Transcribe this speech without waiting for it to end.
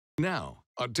Now,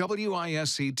 a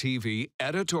WISC TV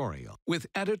editorial with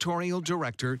editorial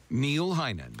director Neil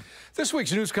Heinen. This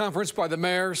week's news conference by the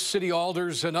mayor, city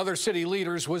alders, and other city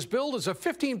leaders was billed as a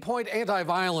 15-point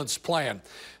anti-violence plan,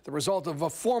 the result of a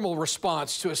formal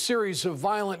response to a series of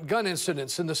violent gun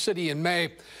incidents in the city in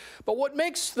May. But what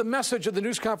makes the message of the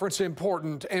news conference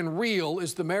important and real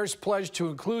is the mayor's pledge to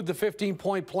include the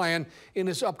 15-point plan in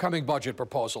his upcoming budget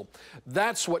proposal.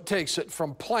 That's what takes it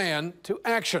from plan to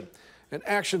action. And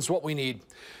action's what we need.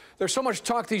 There's so much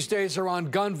talk these days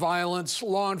around gun violence,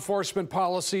 law enforcement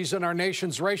policies, and our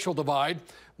nation's racial divide.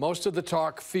 Most of the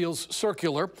talk feels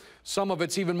circular. Some of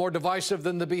it's even more divisive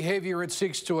than the behavior it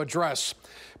seeks to address.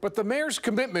 But the mayor's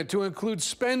commitment to include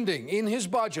spending in his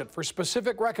budget for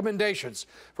specific recommendations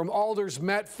from alders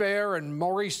Matt Fair and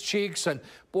Maurice Cheeks and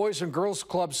Boys and Girls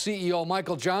Club CEO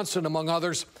Michael Johnson, among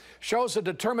others, shows a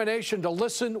determination to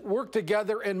listen, work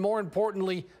together, and more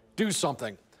importantly, do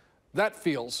something. That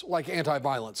feels like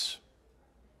anti-violence.